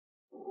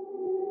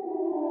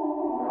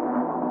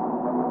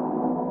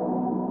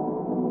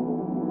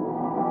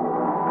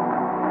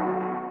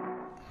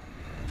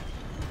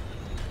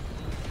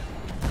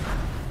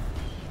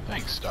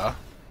are.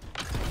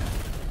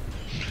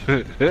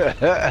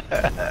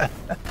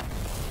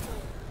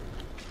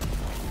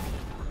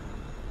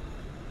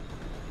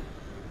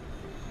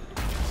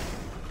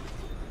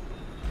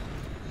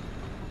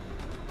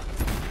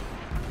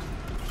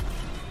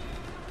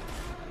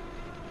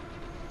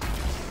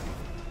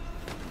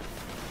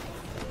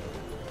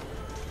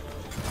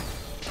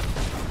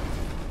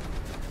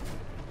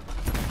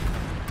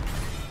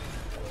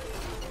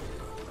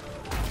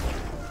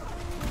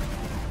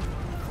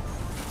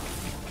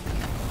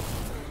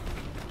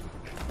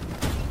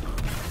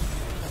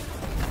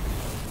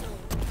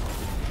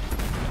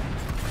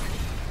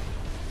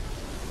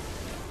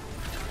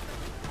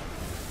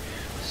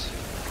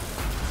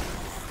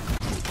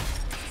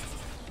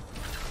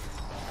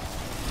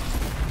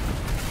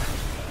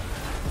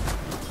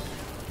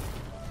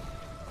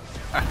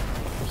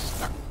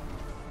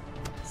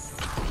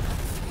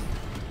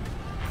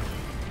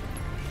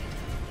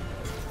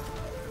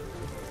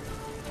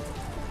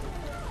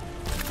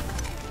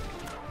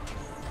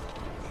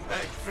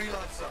 Hey,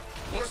 freelancer.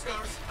 More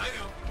scars? I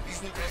know.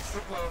 These look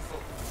extra powerful.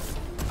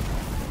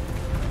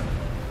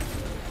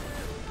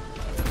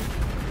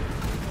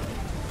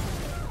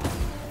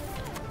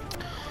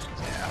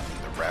 Yeah, I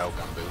think the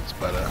railgun build's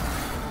better.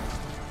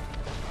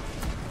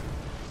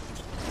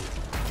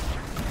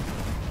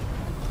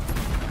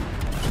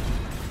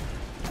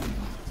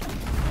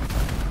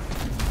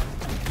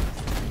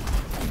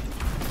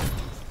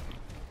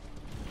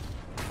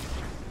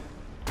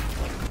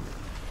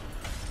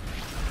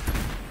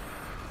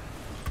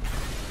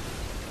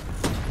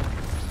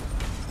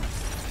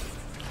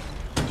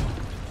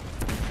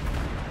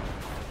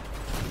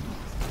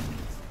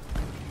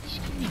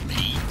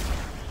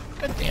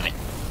 God damn it.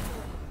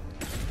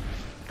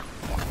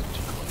 Oh,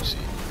 too close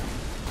here.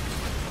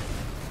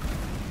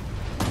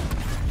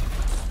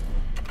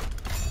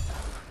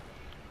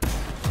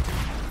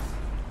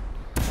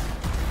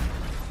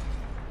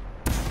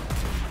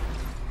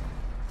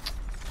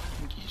 I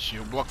think you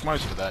shield block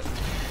most of that.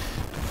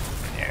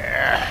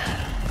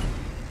 Yeah.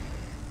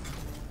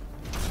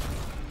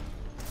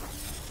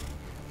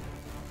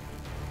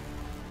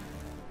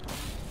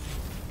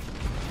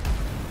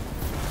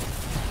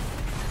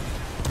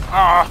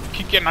 Ah,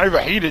 keep getting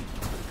overheated.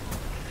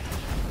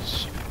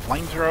 Stupid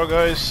flamethrower,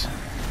 guys.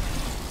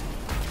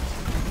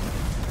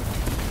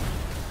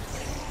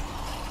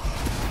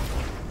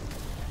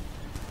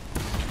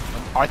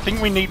 I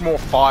think we need more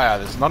fire.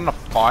 There's not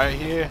enough fire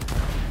here.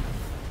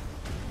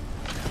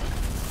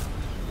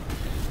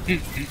 I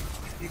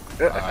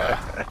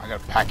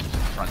got a package at the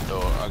front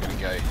door. I gotta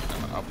go.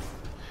 I'll be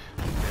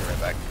right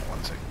back.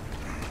 1 second.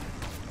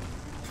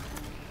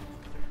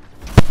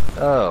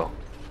 Oh.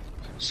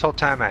 This whole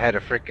time I had a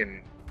freaking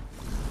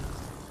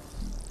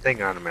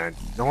thing on him, man.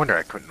 No wonder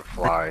I couldn't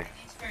fly.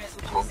 Experience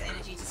will cause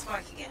energy to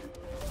spike again.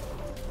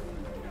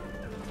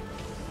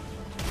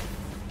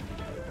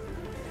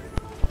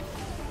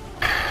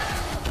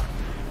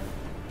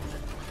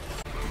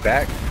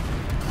 Back?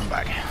 I'm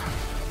back.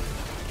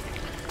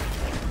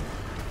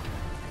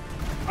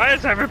 Why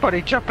is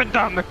everybody jumping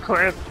down the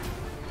cliff?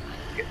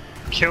 Get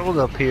killed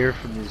up here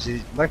from these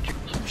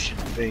electrocution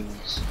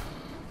things.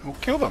 We'll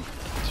kill them.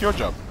 It's your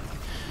job.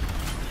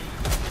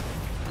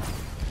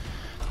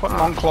 What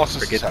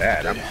non-colossus Forget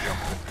that.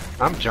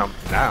 I'm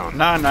jumping down.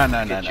 No.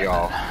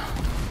 Y'all.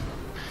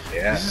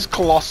 Yeah. This is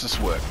Colossus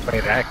work. Play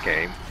that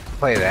game.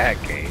 Play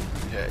that game.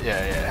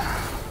 Yeah.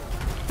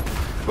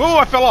 Oh,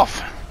 I fell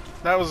off.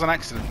 That was an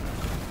accident.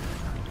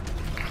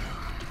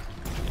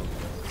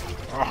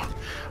 Oh,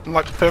 I'm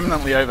like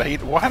permanently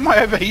overheated. Why am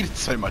I overheated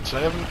so much?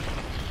 I haven't.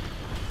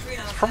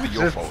 It's probably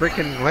your It's fault.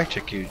 freaking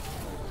electrocute.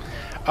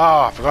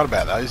 Oh, I forgot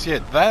about those. Yeah,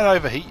 that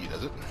overheat you,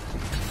 does it?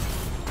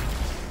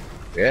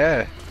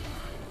 Yeah.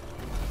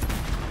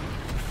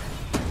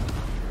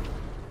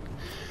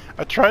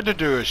 I tried to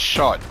do a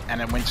shot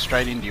and it went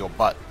straight into your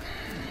butt.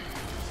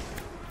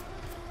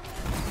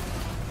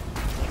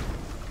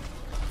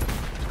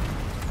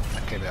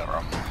 That came out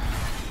wrong.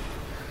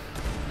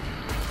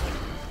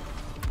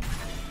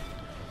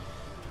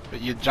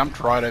 But you jumped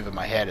right over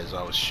my head as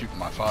I was shooting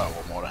my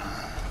firewall mortar.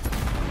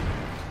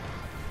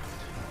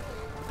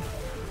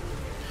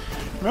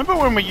 Remember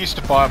when we used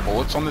to fire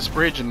bullets on this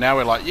bridge and now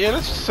we're like, yeah,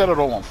 let's just set it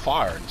all on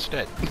fire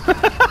instead.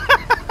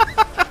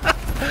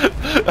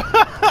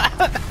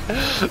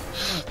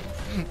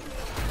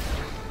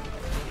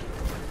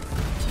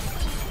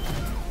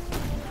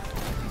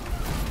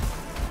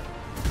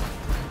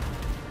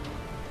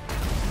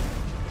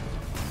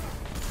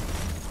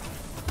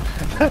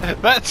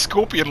 That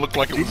scorpion looked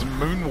like it was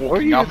moonwalking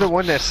Were you up. the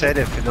one that said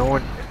if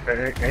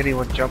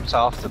anyone jumps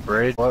off the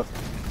bridge, well,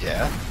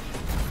 Yeah,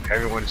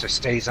 everyone just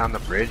stays on the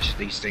bridge,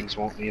 these things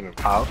won't even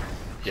pop?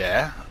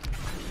 yeah.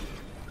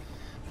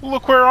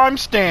 Look where I'm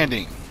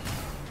standing.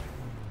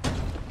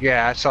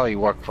 Yeah, I saw you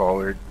walk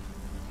forward.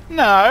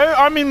 No,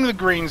 I'm in the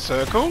green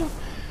circle.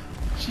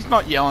 She's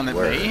not yelling at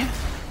me.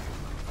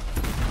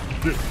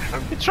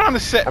 You're trying to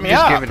set I'm me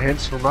just up. giving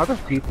hints from other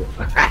people.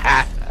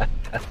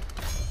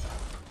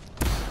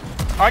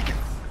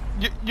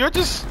 you're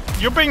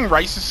being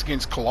racist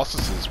against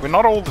Colossuses. We're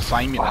not all the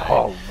same, you know.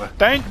 Oh,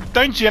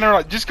 Don't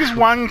generalize. Just because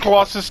one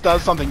Colossus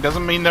does something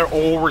doesn't mean they're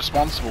all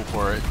responsible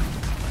for it.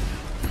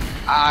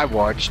 I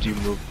watched you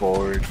move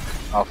forward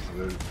off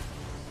the...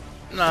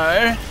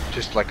 No.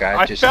 Just like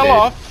I just fell did.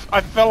 off.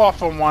 I fell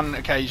off on one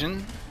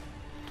occasion.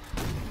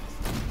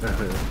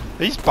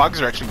 These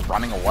bugs are actually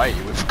running away.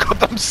 We've got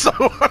them so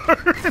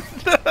hard.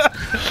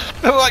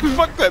 They're like,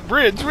 fuck that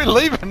bridge, we're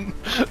leaving.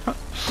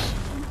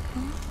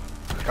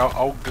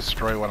 I'll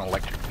destroy one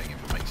electric thing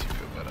if it makes you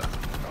feel better.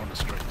 I'll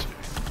destroy two.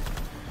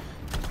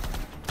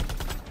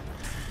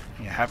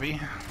 You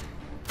happy?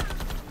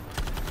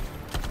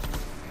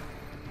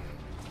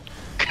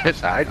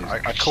 Cause I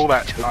call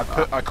that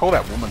I call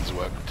that woman's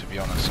work, to be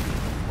honest.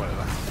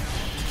 Whatever.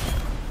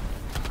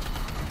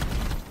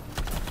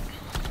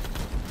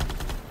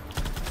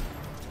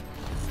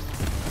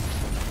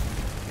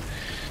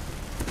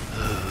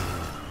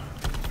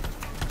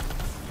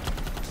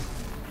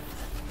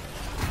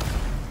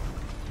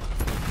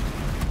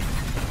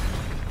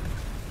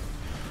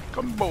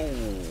 Combo.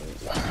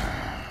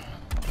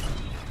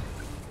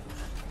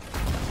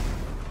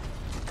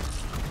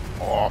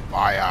 Oh,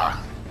 fire.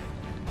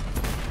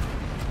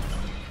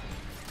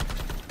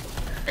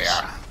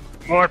 Yeah.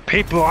 More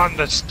people on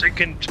the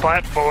stinking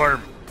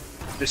platform.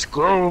 This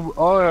globe.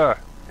 Oh,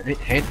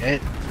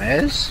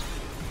 Mez?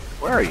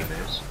 Where are you,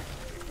 Mez?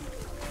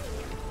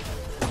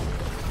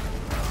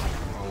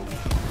 Well,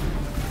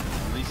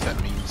 at least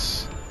that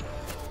means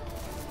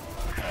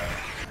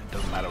it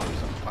doesn't matter whether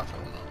it's on the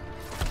platform or not.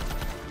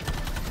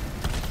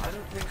 I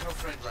don't think our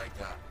friend like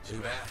that. Too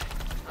bad.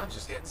 I'm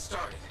just getting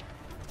started.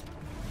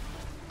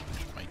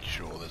 Just make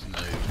sure there's no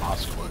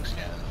masterworks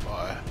down in the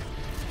fire.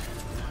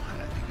 I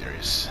don't think there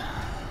is.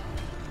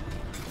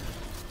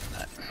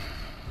 No.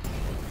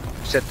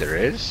 You said there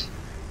is?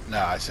 No,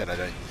 I said I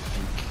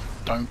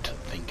don't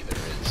think there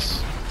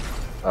is.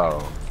 Oh.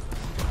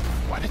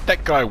 Why did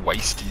that guy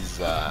waste his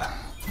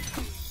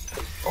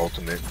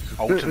Ultimate.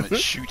 ultimate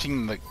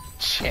shooting the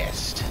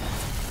chest?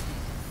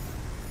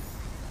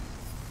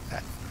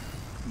 That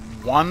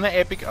one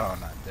epic. Oh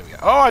no, there we go.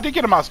 Oh, I did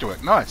get a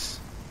masterwork. Nice.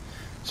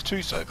 It's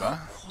two so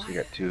far. You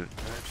got two.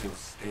 That will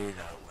stay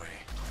that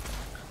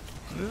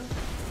way.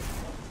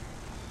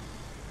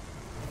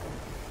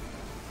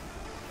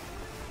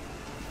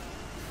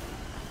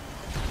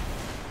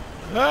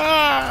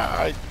 Ah!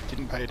 I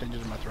didn't pay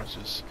attention to my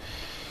thrusters.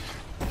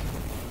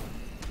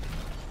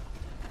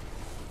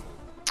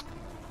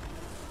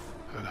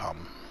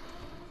 Hum.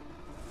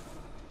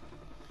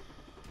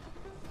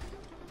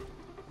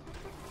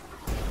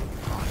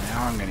 Oh,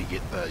 now I'm gonna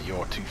get the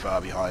 "you're too far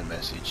behind"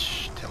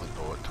 message.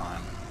 Teleport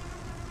time.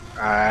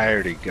 I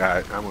already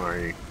got. I'm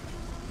already.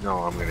 No,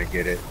 I'm gonna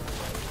get it.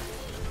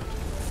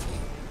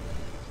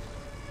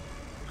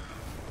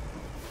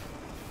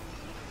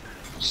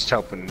 Just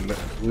helping.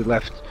 We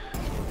left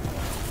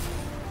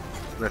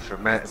for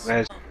Mez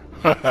Tools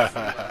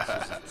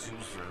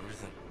for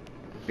everything.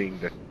 being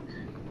the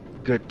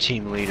good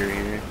team leader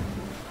here.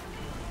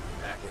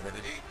 Back into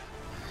the deep.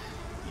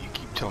 You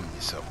keep telling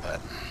yourself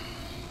that.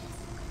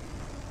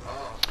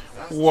 Oh,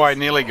 that's Oh, I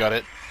nearly got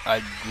it.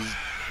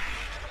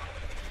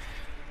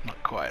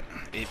 Not quite.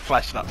 It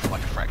flashed up for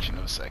like a fraction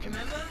of a second.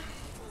 Remember?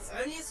 It's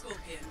only a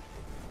scorpion,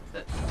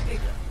 but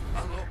bigger. a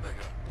lot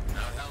bigger.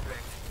 Not helping.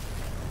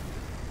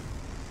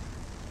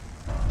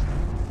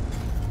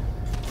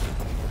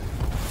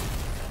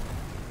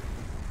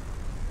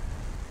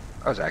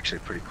 That was actually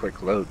a pretty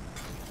quick load.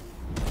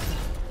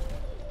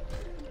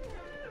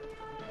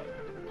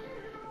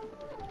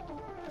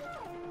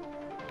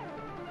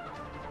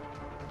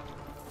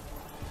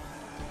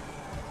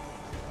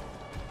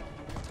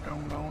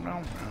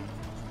 No.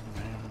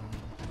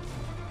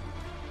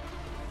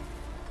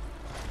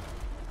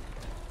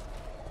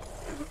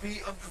 It would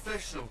be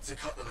unprofessional to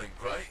cut the link,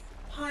 right?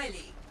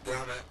 Highly.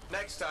 Damn it.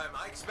 Next time,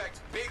 I expect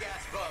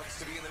big-ass bugs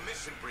to be in the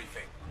mission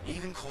briefing.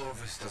 Even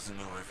Clovis doesn't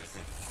know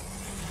everything.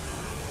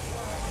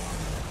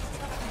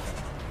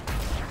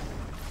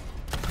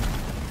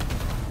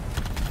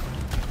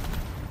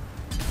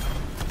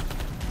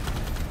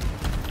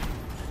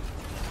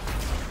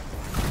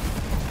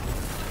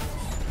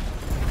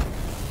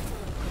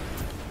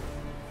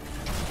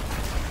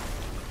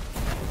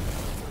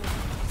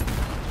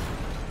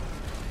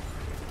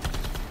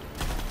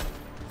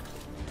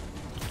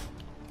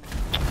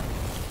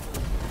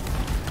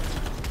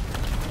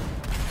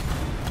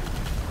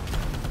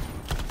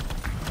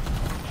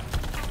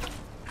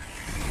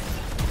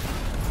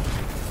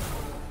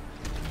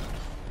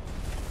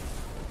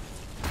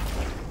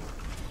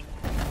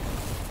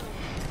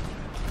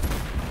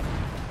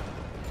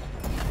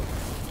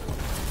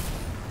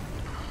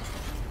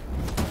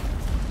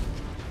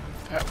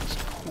 That was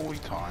poorly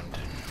timed.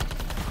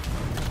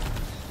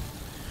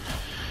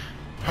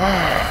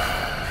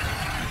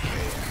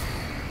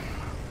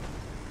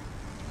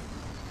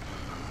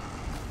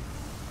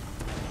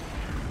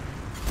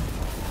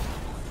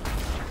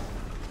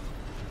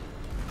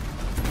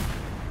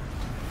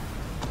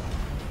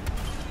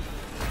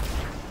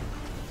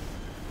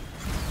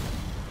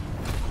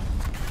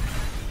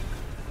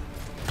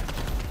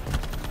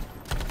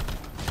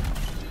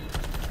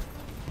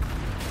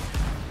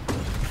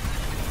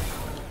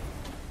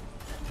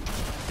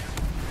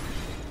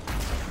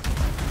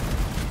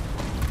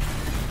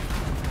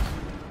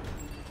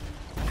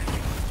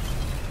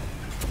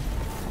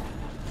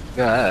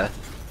 Uh,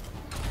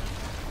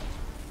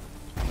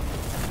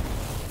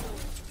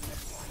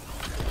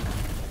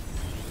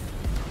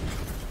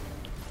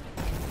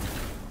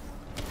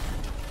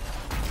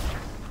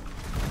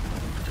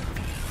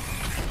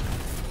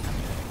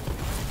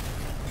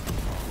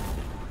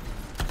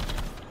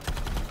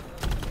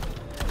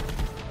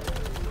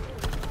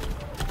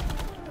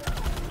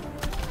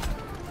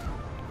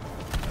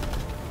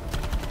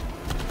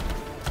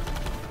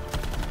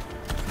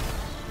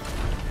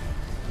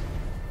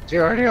 is he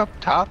already up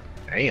top?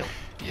 Damn.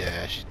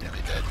 Yeah, she's nearly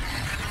dead.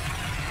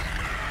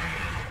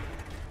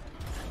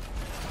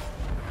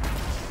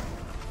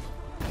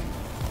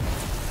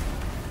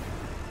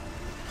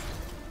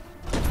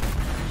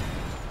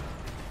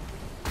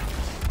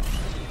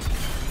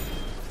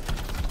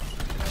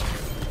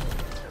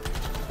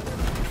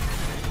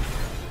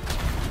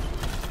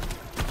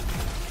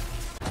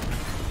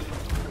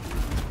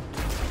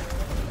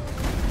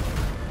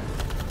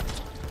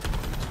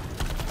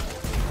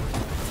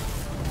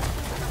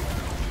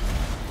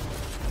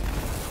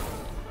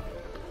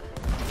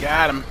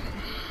 Got him.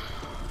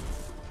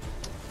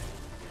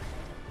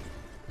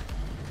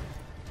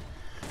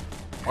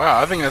 Wow,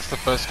 I think that's the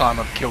first time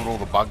I've killed all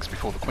the bugs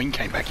before the queen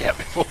came back out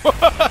before.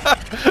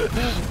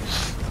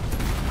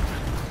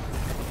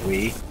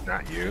 We,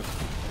 not you.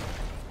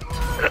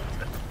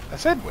 I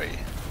said we.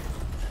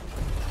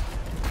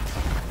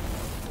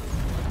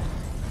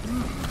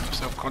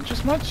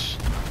 Self-conscious much?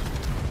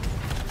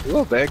 A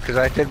little bit, because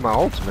I did my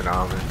ultimate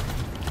on it.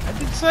 I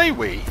did say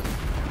we.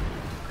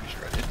 Pretty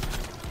sure I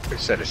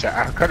did.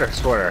 I could have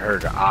sworn I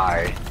heard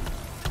I.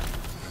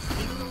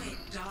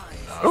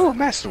 Oh,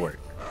 masterwork.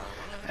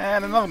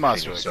 And another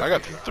masterwork. I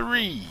got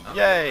 3.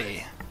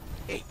 Yay.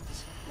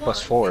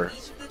 Plus 4.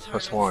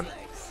 Plus 1.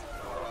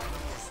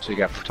 So you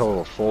got a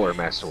total of 4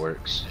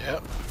 masterworks.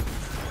 Yep.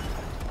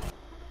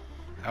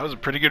 That was a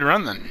pretty good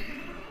run then.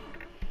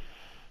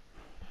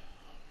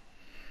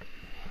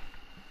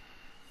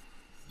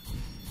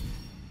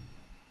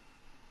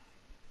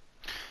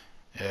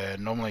 Yeah,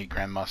 normally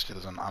Grandmaster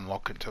doesn't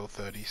unlock until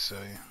 30, so...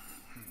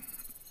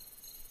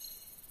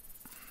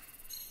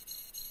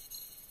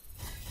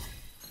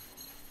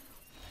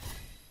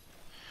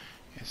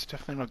 It's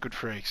definitely not good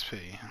for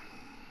XP.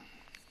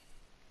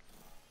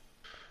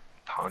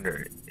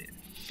 Ponder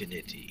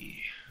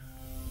Infinity.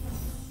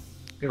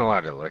 Get a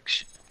lot of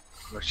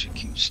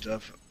electrocute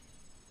stuff.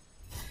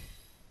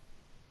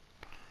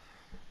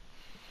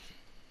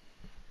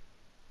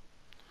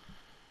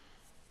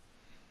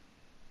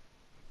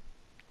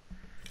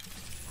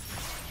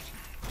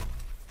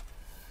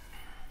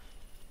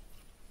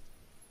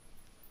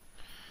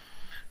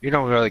 You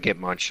don't really get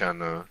much on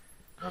the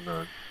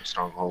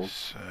stronghold.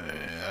 So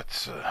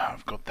that's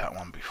I've got that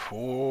one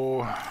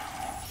before.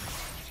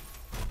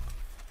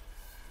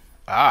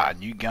 Ah,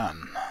 new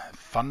gun,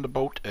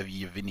 Thunderbolt of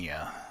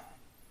Yavinia.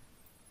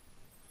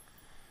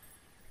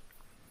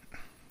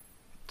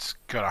 It's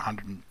got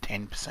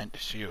 110%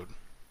 shield.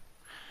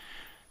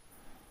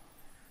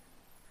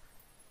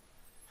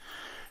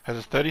 Has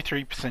a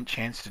 33%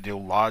 chance to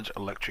deal large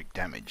electric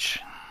damage.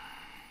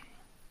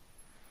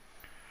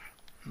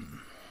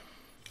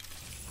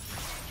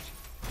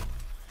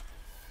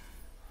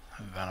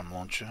 Venom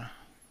launcher.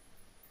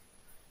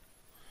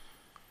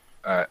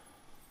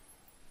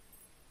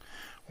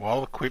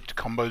 While equipped,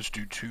 combos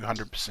do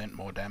 200%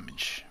 more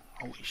damage.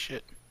 Holy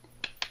shit.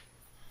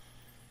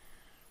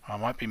 I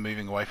might be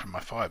moving away from my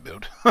fire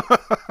build.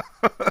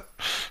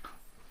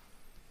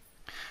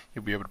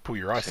 You'll be able to pull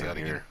your ice out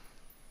again.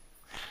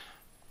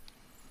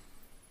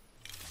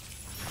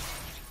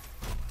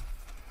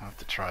 I'll have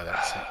to try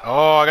that.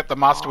 Oh, I got the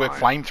Masterwork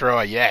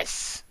Flamethrower,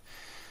 yes!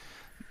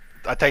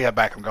 I take that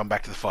back, I'm going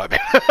back to the fire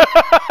build.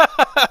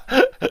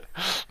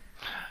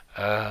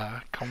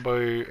 Combo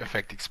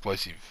effect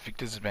explosive.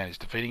 Victor's advantage.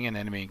 Defeating an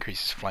enemy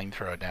increases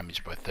flamethrower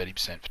damage by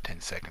 30% for 10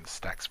 seconds.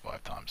 Stacks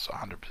 5 times, so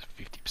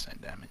 150%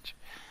 damage.